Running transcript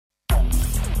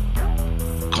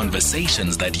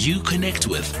Conversations that you connect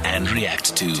with and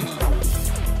react to.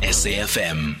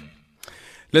 SAFM.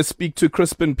 Let's speak to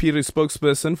Chrispin Phiri,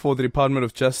 spokesperson for the Department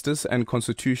of Justice and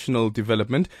Constitutional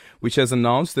Development, which has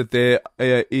announced that there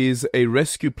is a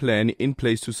rescue plan in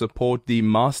place to support the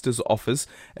Master's Office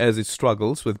as it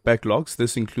struggles with backlogs.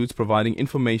 This includes providing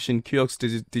information, kiosks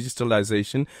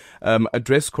digitalization,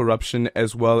 address corruption,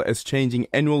 as well as changing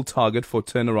annual target for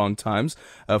turnaround times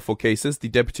for cases. The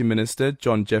Deputy Minister,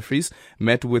 Jeffries,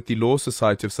 met with the Law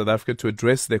Society of South Africa to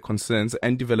address their concerns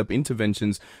and develop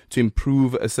interventions to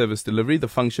improve service delivery.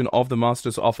 The function of the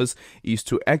Master's Office is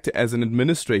to act as an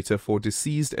administrator for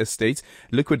deceased estates,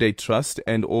 liquidate trust,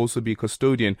 and also be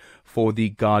custodian for the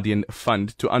Guardian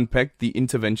Fund. To unpack the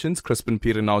interventions, Chrispin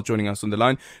Phiri now joining us on the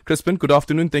line. Chrispin, good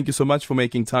afternoon. Thank you so much for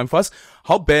making time for us.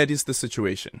 How bad is the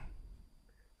situation?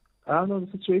 No,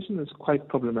 the situation is quite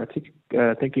problematic.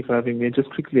 Thank you for having me. Just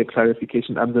quickly a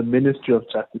clarification. I'm the Ministry of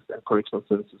Justice and Correctional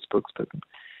Services spokesperson.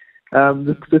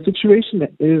 The situation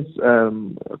is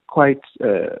quite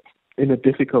in a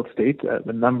difficult state.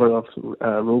 A number of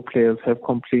role players have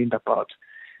complained about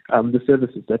the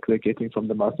services that we're getting from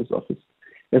the Master's Office,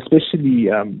 especially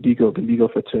the legal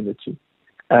fraternity.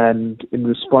 And in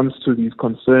response to these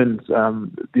concerns,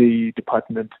 the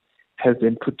department has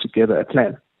then put together a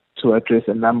plan to address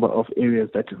a number of areas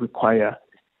that require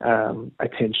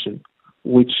attention,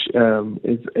 which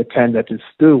is a plan that is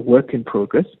still work in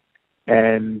progress,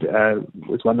 and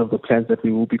is one of the plans that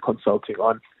we will be consulting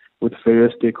on with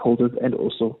various stakeholders, and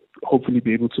also hopefully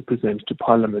be able to present to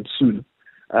Parliament soon,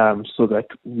 so that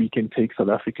we can take South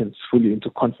Africans fully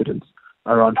into confidence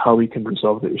around how we can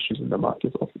resolve the issues in the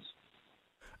Master's Office.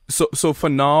 So for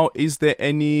now, is there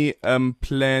any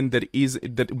plan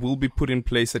that will be put in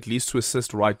place at least to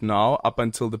assist right now up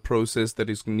until the process that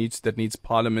needs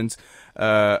Parliament's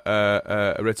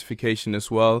ratification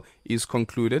as well is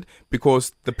concluded?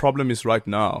 Because the problem is right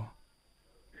now.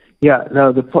 Yeah,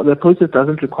 no, the process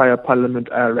doesn't require Parliament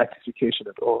ratification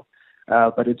at all,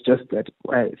 but it's just that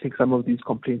I think some of these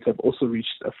complaints have also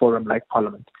reached a forum like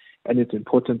Parliament, and it's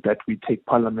important that we take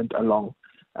Parliament along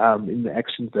in the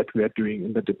actions that we are doing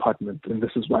in the department, and this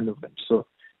is one of them. So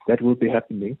that will be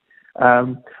happening.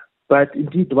 But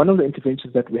indeed, one of the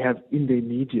interventions that we have in the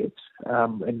immediate,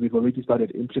 and we've already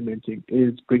started implementing,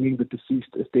 is bringing the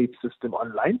deceased estate system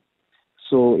online.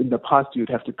 So in the past, you'd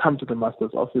have to come to the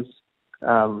Master's Office.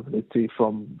 Let's say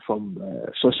from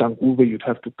Soshanguve, you'd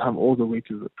have to come all the way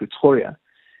to Pretoria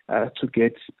to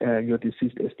get your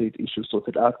deceased estate issue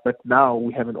sorted out. But now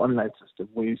we have an online system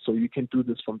so you can do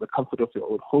this from the comfort of your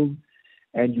own home,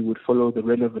 and you would follow the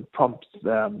relevant prompts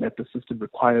that the system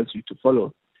requires you to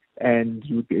follow, and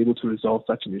you would be able to resolve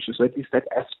such an issue. So at least that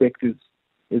aspect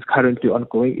is currently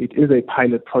ongoing. It is a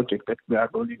pilot project that we are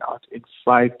rolling out in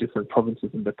 5 different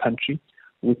provinces in the country,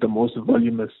 with the most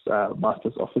voluminous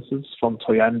Master's Offices from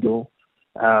Thohoyandou,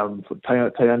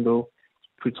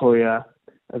 Pretoria,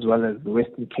 as well as the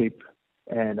Western Cape,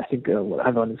 and I think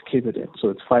another one is KZN. So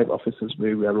it's 5 offices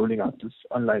where we are rolling out this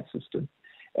online system.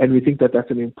 And we think that that's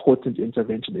an important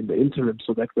intervention in the interim,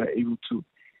 so that we're able to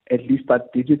at least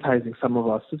start digitizing some of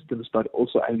our systems, but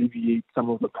also alleviate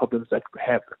some of the problems that we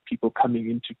have, people coming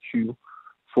into queue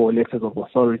for letters of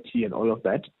authority and all of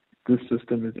that. This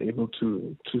system is able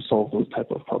to solve those type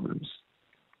of problems.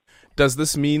 Does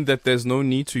this mean that there's no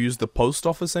need to use the post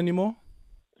office anymore?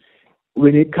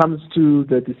 When it comes to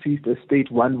the deceased estate,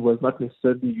 one was not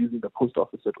necessarily using the post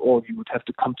office at all. You would have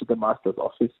to come to the Master's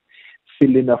Office,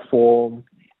 fill in a form,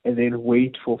 and then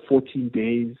wait for 14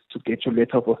 days to get your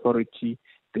letter of authority,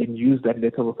 then use that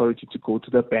letter of authority to go to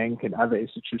the bank and other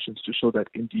institutions to show that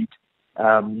indeed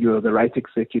you're the right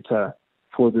executor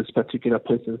for this particular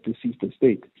person's deceased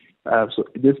estate. So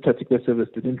this particular service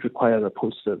didn't require the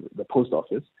post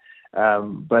office,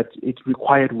 but it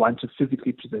required one to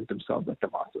physically present themselves at the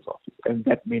Master's Office, and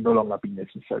that may no longer be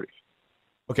necessary.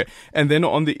 Okay, and then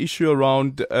on the issue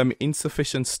around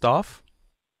insufficient staff?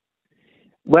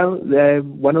 Well,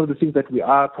 one of the things that we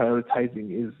are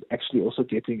prioritizing is actually also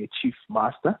getting a chief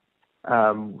master.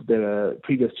 The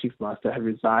previous chief master had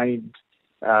resigned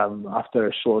after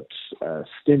a short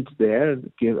stint there,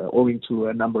 owing to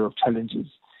a number of challenges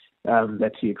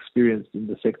that he experienced in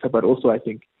the sector, but also I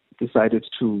think decided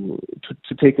to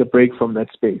take a break from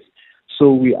that space.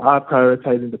 So we are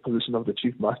prioritizing the position of the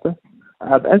chief master.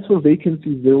 As for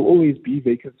vacancies, there will always be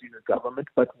vacancies in government,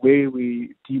 but where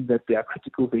we deem that there are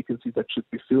critical vacancies that should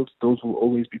be filled, those will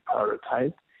always be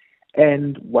prioritized.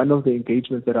 And one of the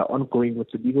engagements that are ongoing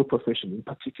with the legal profession in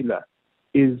particular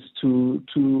is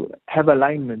to have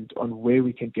alignment on where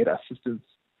we can get assistance,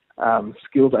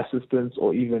 skilled assistance,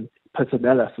 or even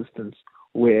personnel assistance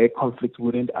where conflict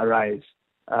wouldn't arise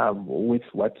with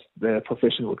what the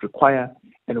profession would require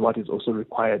and what is also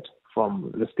required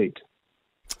from the state.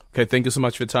 Okay, thank you so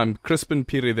much for your time. Chrispin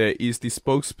Phiri there is the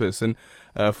spokesperson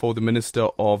for the Minister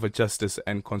of Justice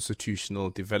and Constitutional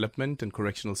Development and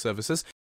Correctional Services.